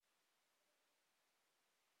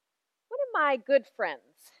my good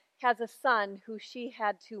friends has a son who she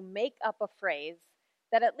had to make up a phrase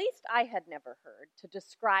that at least I had never heard to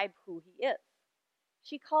describe who he is.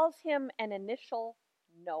 She calls him an initial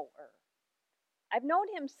knower. I've known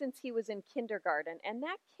him since he was in kindergarten, and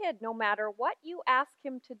that kid, no matter what you ask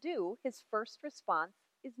him to do, his first response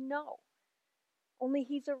is no. Only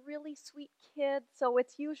he's a really sweet kid, so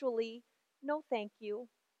it's usually no thank you.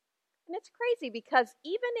 And it's crazy because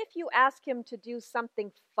even if you ask him to do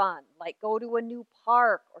something fun, like go to a new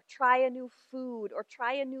park or try a new food or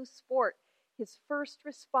try a new sport, his first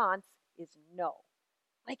response is no.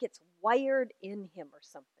 Like it's wired in him or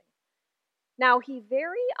something. Now, he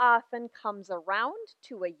very often comes around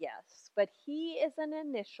to a yes, but he is an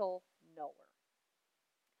initial knower.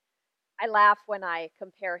 I laugh when I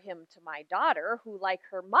compare him to my daughter, who, like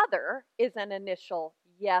her mother, is an initial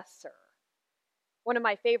yeser. One of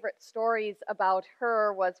my favorite stories about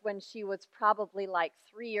her was when she was probably like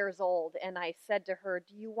 3 years old, and I said to her,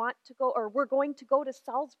 "Do you want to go, or we're going to go to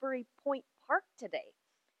Salisbury Point Park today?"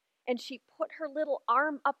 And she put her little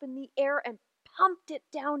arm up in the air and pumped it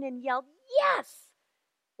down and yelled, "Yes!"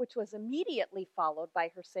 Which was immediately followed by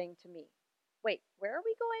her saying to me, "Wait, where are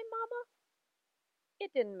we going, Mama?"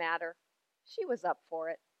 It didn't matter. She was up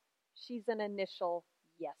for it. She's an initial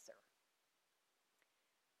yeser.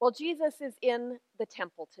 Well, Jesus is in the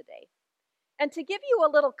temple today. And to give you a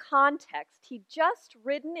little context, he'd just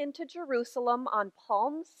ridden into Jerusalem on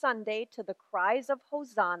Palm Sunday to the cries of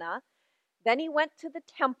Hosanna. Then he went to the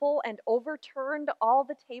temple and overturned all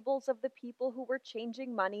the tables of the people who were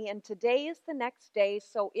changing money. And today is the next day,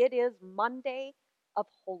 so it is Monday of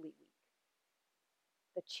Holy Week.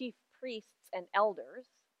 The chief priests and elders,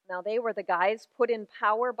 now they were the guys put in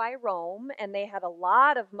power by Rome, and they had a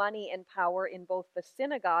lot of money and power in both the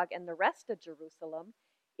synagogue and the rest of Jerusalem.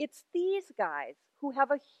 It's these guys who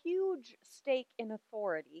have a huge stake in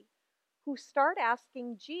authority who start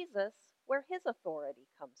asking Jesus where his authority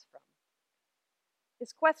comes from.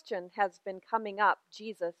 This question has been coming up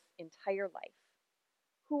Jesus' entire life.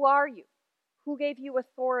 Who are you? Who gave you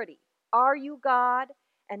authority? Are you God?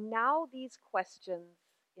 And now these questions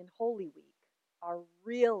in Holy Week are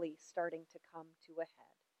really starting to come to a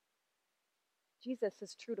head. Jesus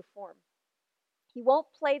is true to form. He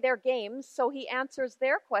won't play their games, so he answers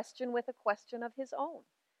their question with a question of his own.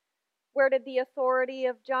 Where did the authority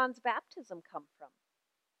of John's baptism come from?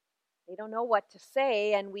 They don't know what to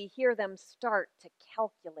say, and we hear them start to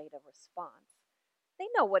calculate a response. They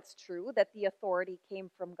know what's true, that the authority came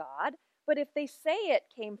from God, but if they say it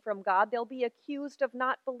came from God, they'll be accused of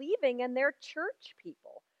not believing, and they're church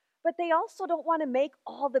people. But they also don't want to make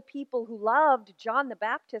all the people who loved John the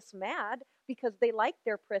Baptist mad because they like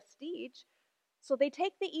their prestige. So they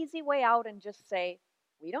take the easy way out and just say,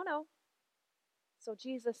 "We don't know." So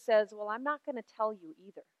Jesus says, "Well, I'm not going to tell you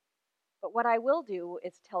either. But what I will do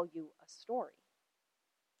is tell you a story."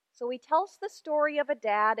 So he tells the story of a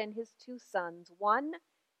dad and his two sons, one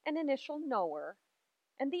an initial knower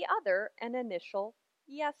and the other an initial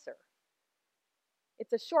yeser.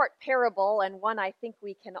 It's a short parable and one I think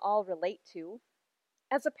we can all relate to.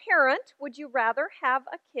 As a parent, would you rather have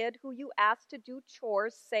a kid who you ask to do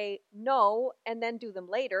chores say no and then do them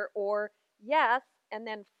later, or yes and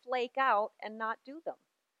then flake out and not do them?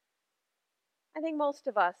 I think most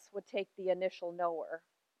of us would take the initial knower.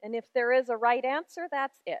 And if there is a right answer,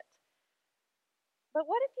 that's it. But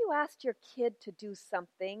what if you asked your kid to do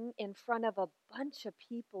something in front of a bunch of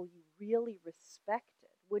people you really respected?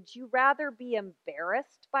 Would you rather be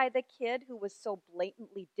embarrassed by the kid who was so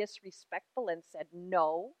blatantly disrespectful and said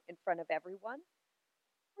no in front of everyone?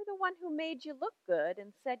 Or the one who made you look good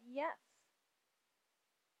and said yes?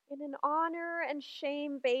 In an honor and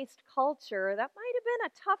shame-based culture, that might have been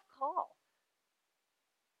a tough call.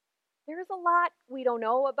 There's a lot we don't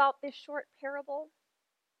know about this short parable.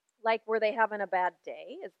 Like, were they having a bad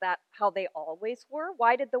day? Is that how they always were?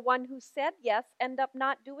 Why did the one who said yes end up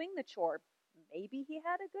not doing the chore? Maybe he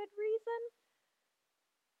had a good reason.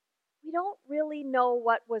 We don't really know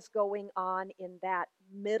what was going on in that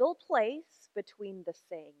middle place between the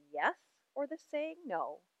saying yes or the saying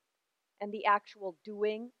no and the actual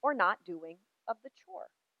doing or not doing of the chore.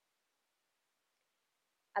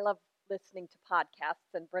 I love listening to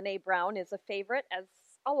podcasts, and Brene Brown is a favorite, as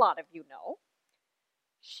a lot of you know.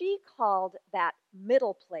 She called that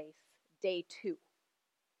middle place day 2.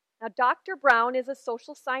 Now, Dr. Brown is a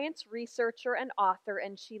social science researcher and author,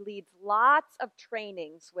 and she leads lots of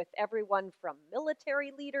trainings with everyone from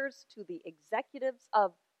military leaders to the executives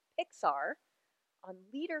of Pixar on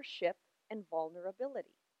leadership and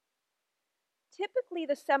vulnerability. Typically,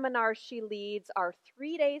 the seminars she leads are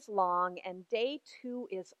 3 days long, and day 2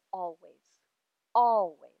 is always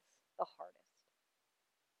the hardest.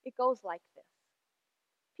 It goes like this.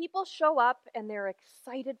 People show up and they're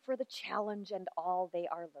excited for the challenge and all they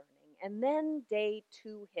are learning. And then day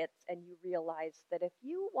 2 hits and you realize that if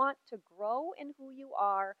you want to grow in who you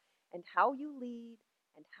are and how you lead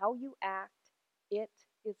and how you act, it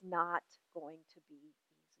is not going to be easy.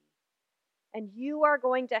 And you are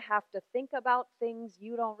going to have to think about things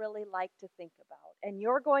you don't really like to think about. And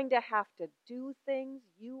you're going to have to do things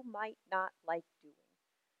you might not like doing.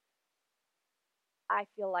 I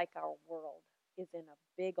feel like our world is in a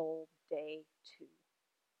big old day 2.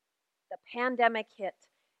 The pandemic hit,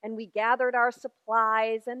 and we gathered our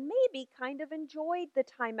supplies and maybe kind of enjoyed the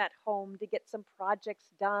time at home to get some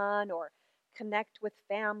projects done or connect with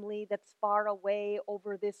family that's far away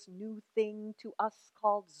over this new thing to us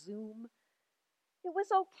called Zoom. It was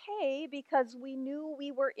okay because we knew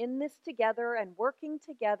we were in this together and working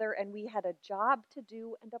together, and we had a job to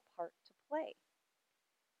do and a part to play.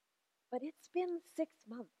 But it's been 6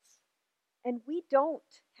 months, and we don't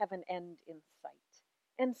have an end in sight.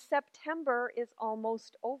 And September is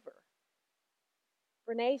almost over.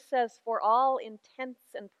 Renee says, for all intents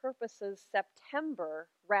and purposes, September,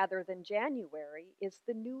 rather than January, is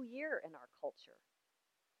the new year in our culture.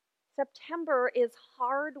 September is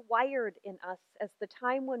hardwired in us as the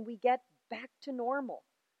time when we get back to normal.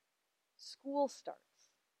 School starts.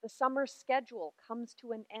 The summer schedule comes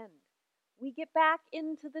to an end. We get back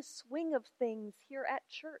into the swing of things here at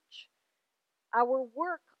church. Our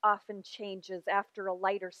work often changes after a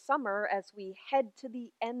lighter summer as we head to the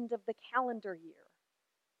end of the calendar year.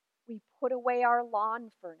 We put away our lawn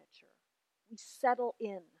furniture. We settle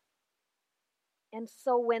in. And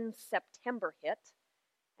so when September hit,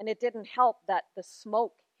 and it didn't help that the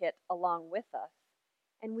smoke hit along with us,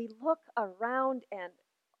 and we look around and,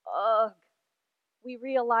 we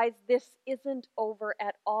realize this isn't over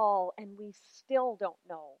at all, and we still don't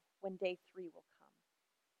know when day 3 will come.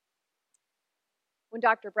 When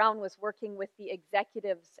Dr. Brown was working with the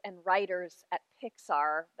executives and writers at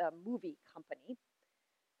Pixar, the movie company,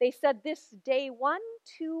 they said this day 1,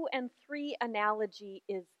 2, and 3 analogy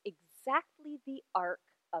is exactly the arc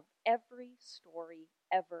of every story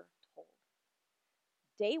ever told.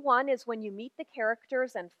 Day 1 is when you meet the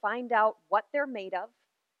characters and find out what they're made of,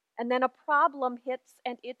 and then a problem hits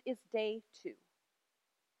and it is day 2.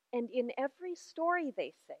 And in every story,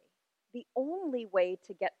 they say, the only way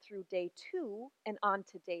to get through day 2 and on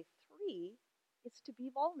to day 3 is to be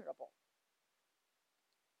vulnerable.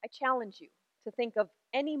 I challenge you to think of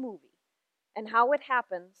any movie and how it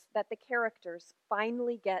happens that the characters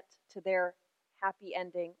finally get to their happy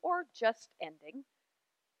ending or just ending.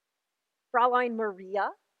 Fräulein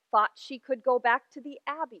Maria thought she could go back to the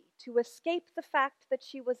Abbey to escape the fact that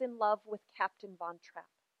she was in love with Captain Von Trapp.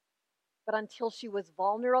 But until she was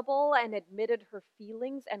vulnerable and admitted her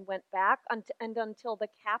feelings and went back, and until the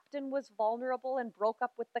captain was vulnerable and broke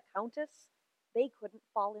up with the countess, they couldn't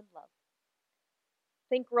fall in love.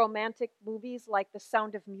 Think romantic movies like The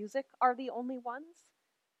Sound of Music are the only ones?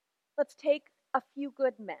 Let's take A Few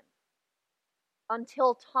Good Men.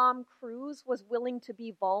 Until Tom Cruise was willing to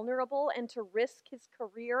be vulnerable and to risk his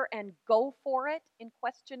career and go for it in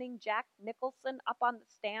questioning Jack Nicholson up on the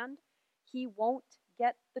stand, he won't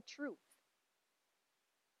get the truth.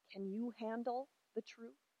 Can you handle the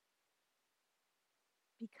truth?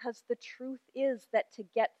 Because the truth is that to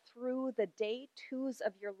get through the day 2s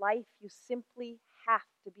of your life, you simply have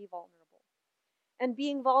to be vulnerable. And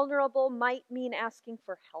being vulnerable might mean asking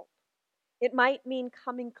for help. It might mean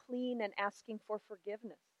coming clean and asking for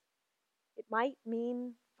forgiveness. It might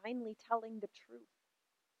mean finally telling the truth.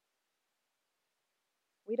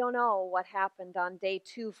 We don't know what happened on day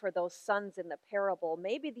 2 for those sons in the parable.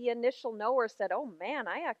 Maybe the initial knower said, oh man,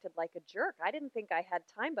 I acted like a jerk. I didn't think I had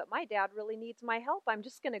time, but my dad really needs my help. I'm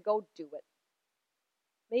just going to go do it.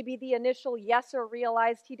 Maybe the initial yeser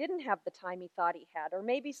realized he didn't have the time he thought he had, or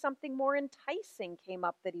maybe something more enticing came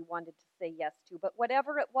up that he wanted to say yes to. But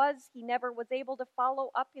whatever it was, he never was able to follow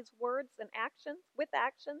up his words and actions with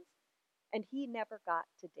actions, and he never got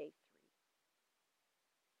to day 3.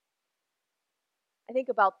 I think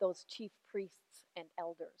about those chief priests and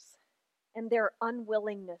elders and their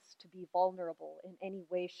unwillingness to be vulnerable in any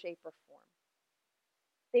way, shape, or form.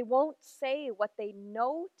 They won't say what they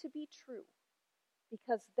know to be true,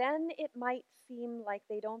 because then it might seem like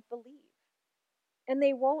they don't believe. And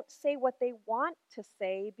they won't say what they want to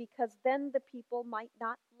say, because then the people might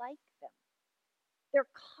not like them. They're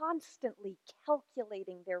constantly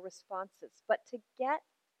calculating their responses. But to get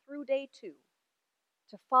through day 2,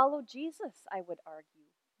 to follow Jesus, I would argue,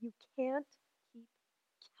 you can't keep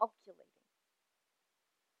calculating.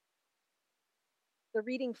 The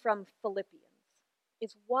reading from Philippians.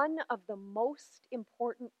 is one of the most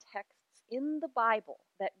important texts in the Bible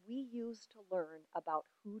that we use to learn about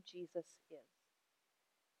who Jesus is.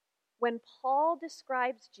 When Paul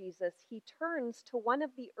describes Jesus, he turns to one of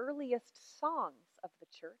the earliest songs of the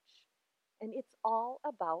church, and it's all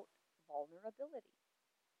about vulnerability.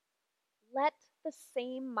 Let the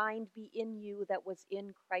same mind be in you that was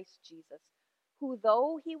in Christ Jesus, who,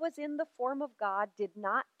 though he was in the form of God, did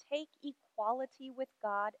not take equality with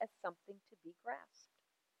God as something to be grasped,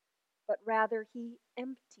 but rather he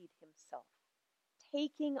emptied himself,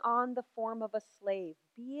 taking on the form of a slave,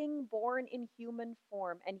 being born in human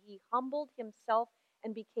form, and he humbled himself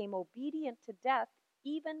and became obedient to death,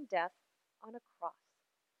 even death on a cross.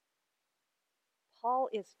 Paul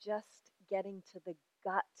is just getting to the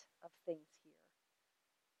gut of things here.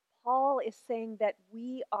 Paul is saying that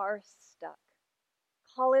we are stuck.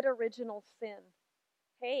 Call it original sin.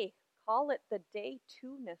 Hey, call it the day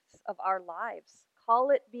two-ness of our lives.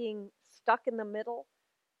 Call it being stuck in the middle.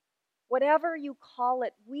 Whatever you call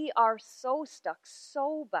it, we are so stuck,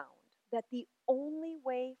 so bound, that the only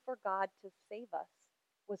way for God to save us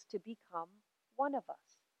was to become one of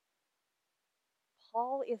us.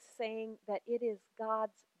 Paul is saying that it is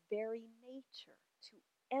God's very nature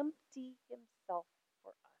to empty himself for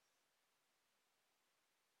us.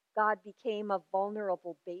 God became a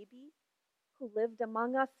vulnerable baby who lived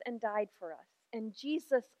among us and died for us. And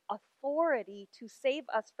Jesus' authority to save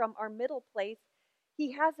us from our middle place,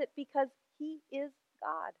 he has it because he is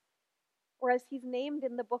God. Or as he's named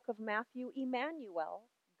in the book of Matthew, Emmanuel,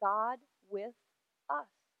 God with us.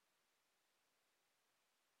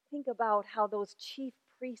 Think about how those chief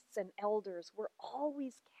priests and elders were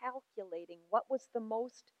always calculating what was the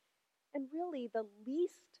most and really the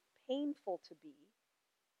least painful to be.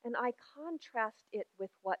 And I contrast it with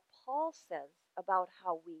what Paul says about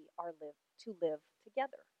how we are to live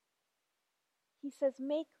together. He says,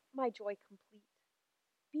 make my joy complete.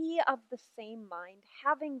 Be of the same mind,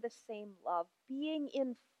 having the same love, being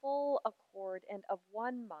in full accord and of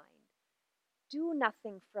one mind. Do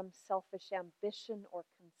nothing from selfish ambition or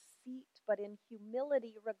conceit, but in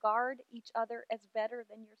humility regard each other as better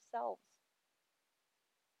than yourselves.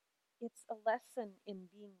 It's a lesson in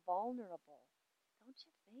being vulnerable, don't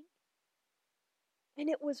you think? And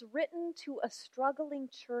it was written to a struggling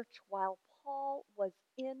church while Paul was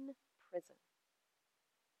in prison.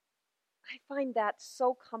 I find that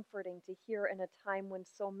so comforting to hear in a time when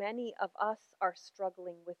so many of us are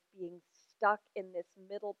struggling with being stuck in this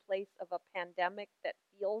middle place of a pandemic that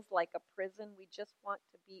feels like a prison we just want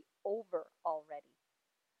to be over already.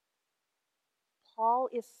 Paul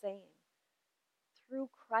is saying, through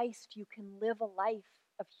Christ you can live a life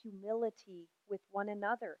of humility with one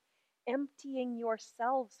another, emptying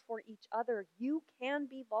yourselves for each other. You can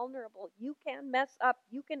be vulnerable. You can mess up.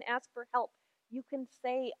 You can ask for help. You can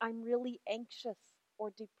say, I'm really anxious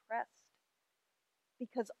or depressed.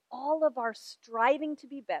 Because all of our striving to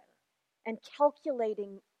be better and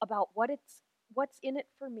calculating about what's in it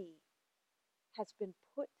for me has been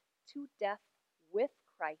put to death with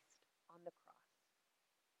Christ on the cross.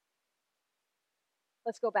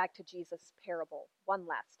 Let's go back to Jesus' parable one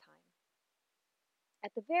last time.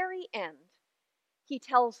 At the very end, he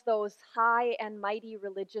tells those high and mighty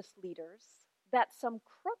religious leaders that some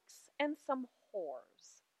crooks and some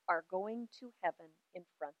whores are going to heaven in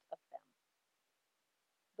front of them.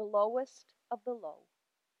 The lowest of the low,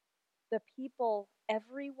 the people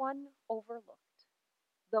everyone overlooked,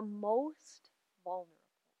 the most vulnerable.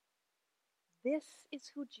 This is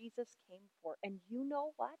who Jesus came for. And you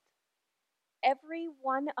know what? Every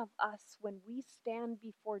one of us, when we stand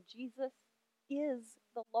before Jesus, is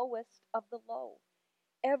the lowest of the low.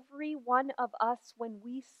 Every one of us, when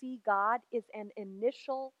we see God, is an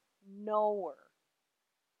initial knower.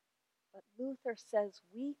 But Luther says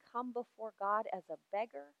we come before God as a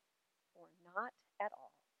beggar or not at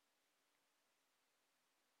all.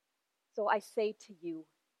 So I say to you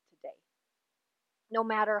today, no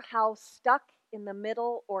matter how stuck in the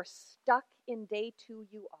middle or stuck in day two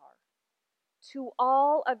you are, to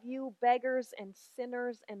all of you beggars and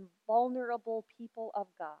sinners and vulnerable people of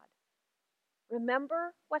God,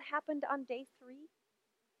 remember what happened on day 3?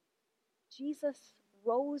 Jesus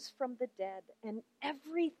rose from the dead, and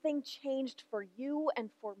everything changed for you and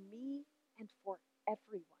for me and for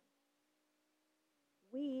everyone.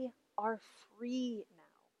 We are free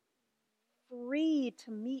now, free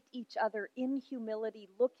to meet each other in humility,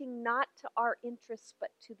 looking not to our interests, but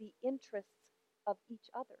to the interests of each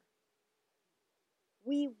other.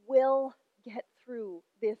 We will get through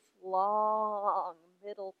this long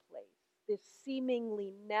middle place, this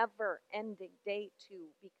seemingly never-ending day 2,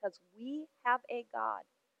 because we have a God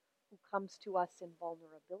who comes to us in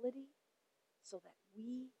vulnerability so that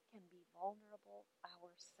we can be vulnerable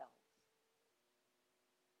ourselves.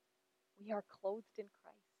 We are clothed in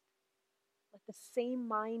Christ. Let the same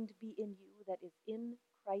mind be in you that is in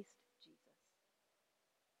Christ Jesus,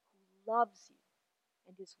 who loves you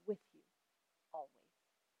and is with you always.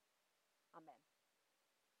 Amen.